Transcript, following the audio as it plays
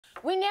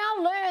We now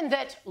learn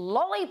that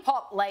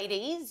Lollipop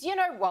ladies,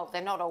 well,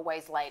 they're not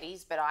always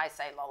ladies, but I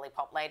say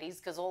Lollipop ladies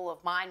because all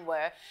of mine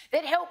were,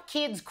 that help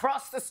kids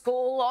cross the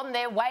school on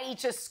their way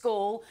to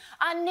school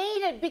are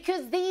needed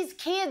because these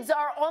kids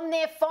are on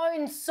their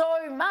phones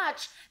so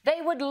much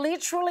they would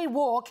literally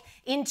walk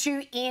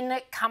into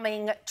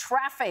incoming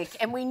traffic.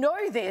 And we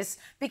know this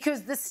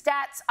because the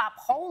stats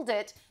uphold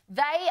it.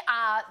 They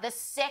are the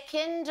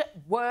second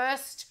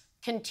worst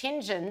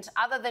contingent,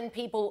 other than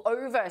people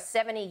over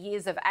 70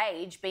 years of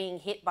age being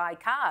hit by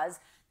cars.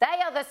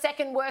 They are the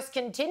second worst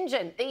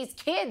contingent. These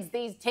kids,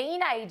 these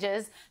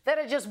teenagers that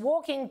are just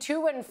walking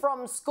to and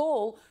from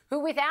school, who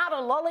without a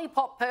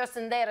lollipop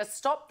person there to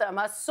stop them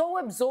are so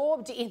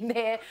absorbed in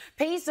their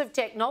piece of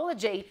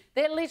technology,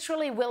 they're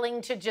literally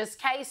willing to just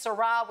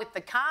sera with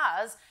the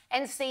cars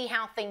and see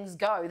how things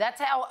go.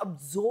 That's how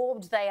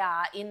absorbed they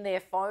are in their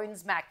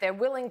phones, Mac. They're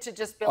willing to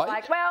just be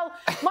like, well,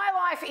 my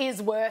life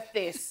is worth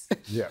this.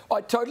 Yeah,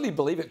 I totally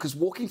believe it, because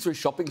walking through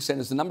shopping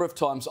centres, the number of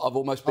times I've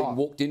almost been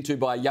walked into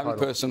by a young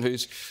person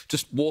who's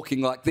just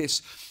walking like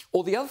this.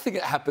 Or the other thing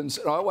that happens,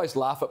 and I always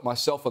laugh at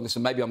myself on this,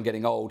 and maybe I'm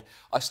getting old,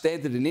 I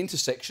stand at an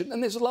intersection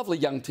and there's a lovely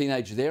young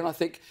teenager there and I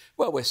think,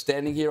 well, we're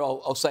standing here,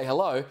 I'll say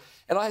hello.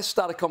 And I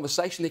start a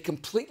conversation, they're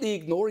completely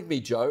ignoring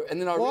me, Joe,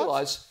 and then I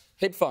realise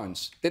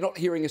headphones. They're not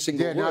hearing a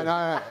single word.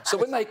 No. So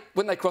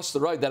when they cross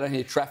the road, they don't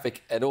hear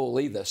traffic at all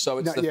either. So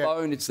it's the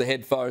phone, it's the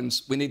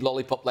headphones. We need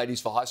lollipop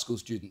ladies for high school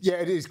students. Yeah,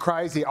 it is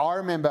crazy. I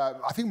remember,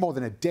 I think more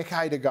than a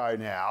decade ago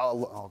now,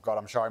 oh God,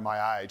 I'm showing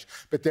my age,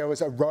 but there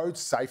was a road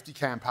safety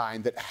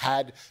campaign that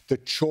had the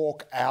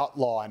chalk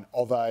outline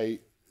of a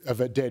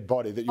dead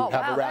body that you would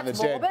have around the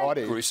dead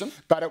body. Gruesome.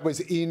 But it was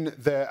in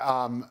the,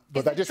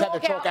 but they just had the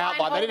chalk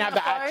outline. They didn't have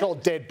the actual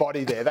dead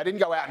body there. They didn't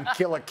go out and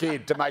kill a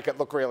kid to make it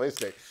look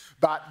realistic.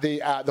 But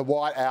the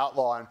white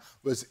outline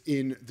was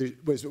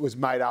was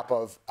made up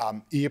of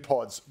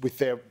earpods with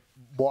their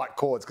white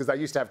cords, because they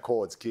used to have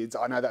cords, kids.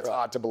 I know that's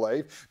hard to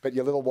believe, but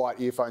your little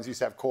white earphones used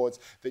to have cords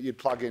that you'd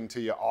plug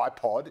into your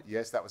iPod.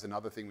 Yes, that was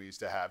another thing we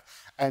used to have.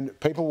 And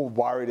people were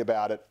worried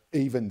about it.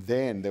 Even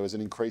then, there was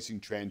an increasing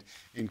trend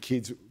in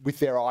kids with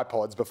their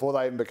iPods, before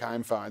they even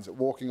became phones,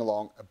 walking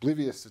along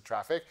oblivious to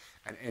traffic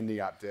and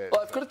ending up dead.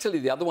 Well, I've got to tell you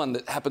the other one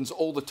that happens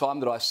all the time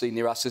that I see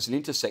near us is an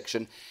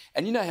intersection.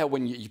 And you know how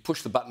when you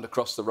push the button to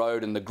cross the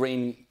road and the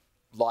green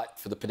light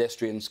for the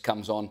pedestrians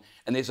comes on,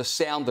 and there's a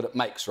sound that it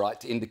makes, right,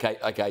 to indicate,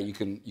 OK, you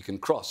can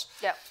cross.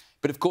 Yep.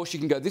 But of course you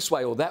can go this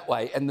way or that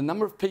way, and the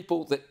number of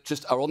people that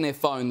just are on their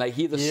phone, they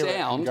hear the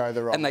sound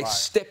and they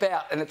step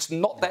out, and it's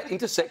not that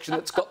intersection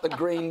that's got the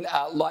green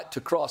light to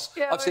cross.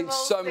 Yeah, I've seen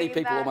so many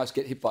people almost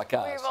get hit by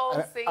cars. We've all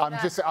seen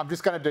that. I'm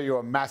just going to do you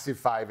a massive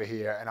favour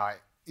here, and I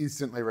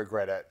instantly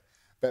regret it,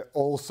 but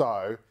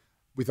also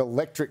with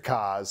electric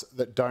cars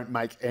that don't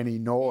make any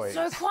noise.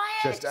 So quiet.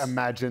 Just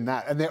imagine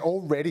that. And they're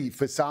already,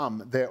 for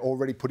some, they're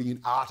already putting in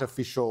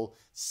artificial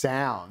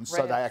sounds,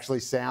 so they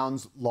actually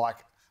sound like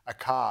a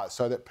car,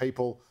 so that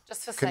people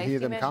can hear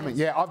them coming.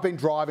 Yeah, I've been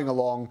driving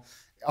along.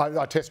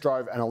 I test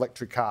drove an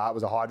electric car. It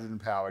was a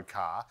hydrogen-powered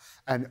car,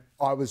 and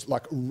I was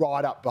like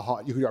right up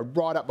behind. You could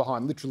go right up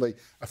behind, literally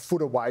a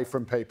foot away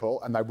from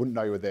people, and they wouldn't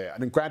know you were there.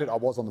 And then, granted, I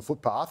was on the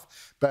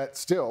footpath, but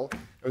still,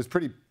 it was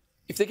pretty.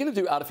 If they're going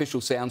to do artificial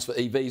sounds for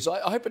EVs,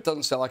 I hope it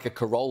doesn't sound like a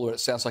Corolla. It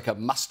sounds like a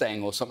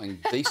Mustang or something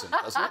decent,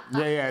 doesn't it?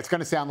 Yeah, it's going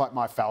to sound like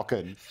my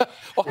Falcon.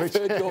 I've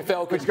heard your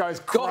Falcon. Which goes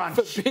crunch.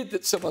 God forbid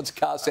that someone's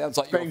car sounds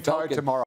like your Falcon. Being towed tomorrow.